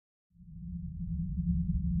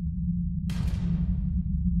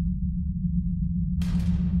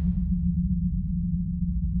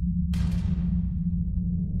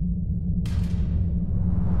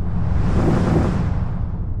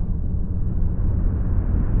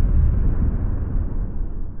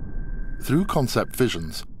Through concept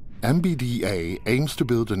visions, MBDA aims to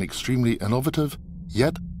build an extremely innovative,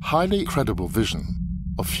 yet highly credible vision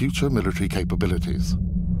of future military capabilities.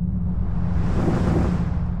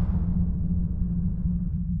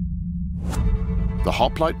 The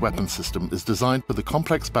HOPLITE weapon system is designed for the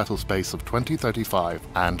complex battle space of 2035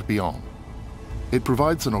 and beyond. It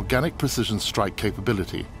provides an organic precision strike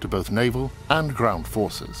capability to both naval and ground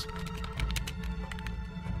forces.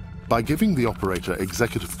 By giving the operator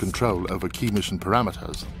executive control over key mission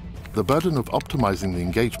parameters, the burden of optimizing the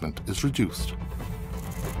engagement is reduced.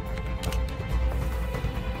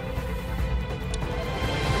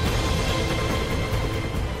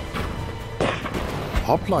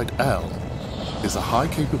 HOPLITE L is a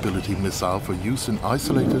high-capability missile for use in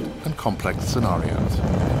isolated and complex scenarios.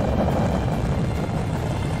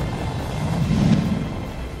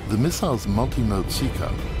 The missile's multi-mode seeker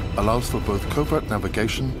allows for both covert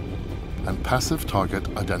navigation and passive target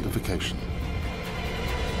identification.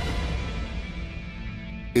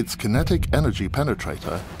 Its kinetic energy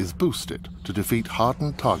penetrator is boosted to defeat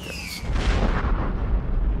hardened targets.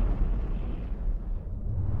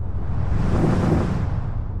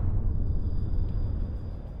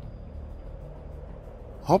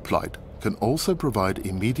 HOPLITE can also provide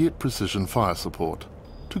immediate precision fire support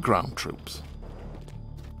to ground troops.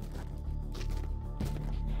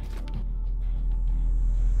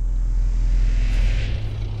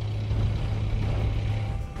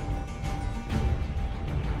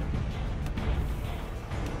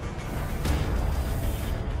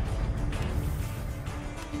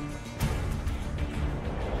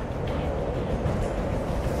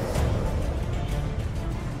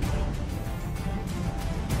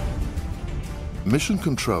 Mission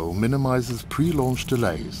control minimizes pre-launch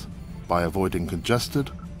delays by avoiding congested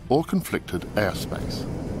or conflicted airspace.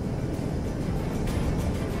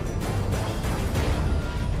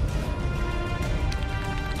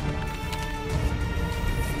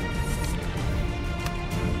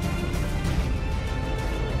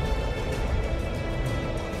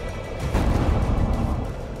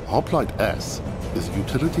 HOPLITE-S is a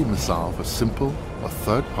utility missile for simple or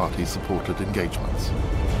third-party supported engagements.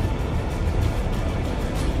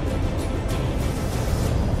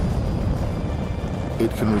 It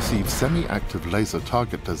can receive semi-active laser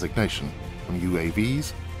target designation from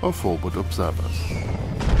UAVs or forward observers.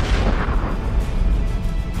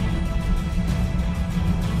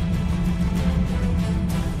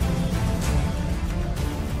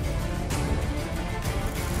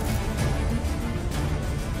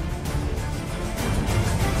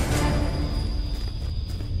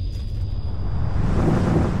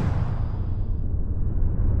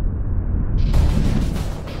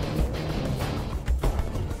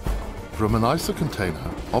 From an ISO container,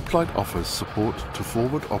 HOPLITE offers support to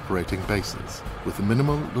forward operating bases with a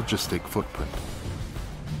minimal logistic footprint.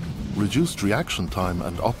 Reduced reaction time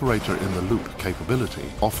and operator-in-the-loop capability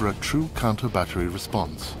offer a true counter-battery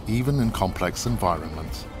response, even in complex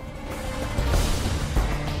environments.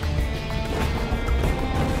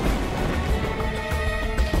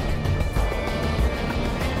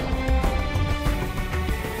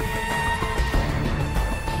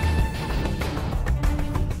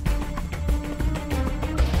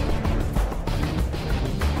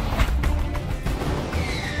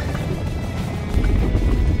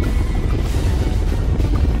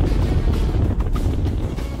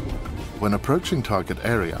 When approaching target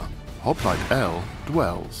area, HOPLITE L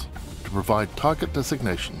dwells to provide target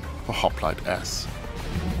designation for HOPLITE-S.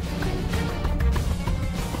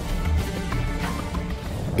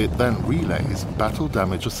 It then relays battle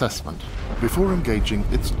damage assessment before engaging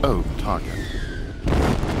its own target.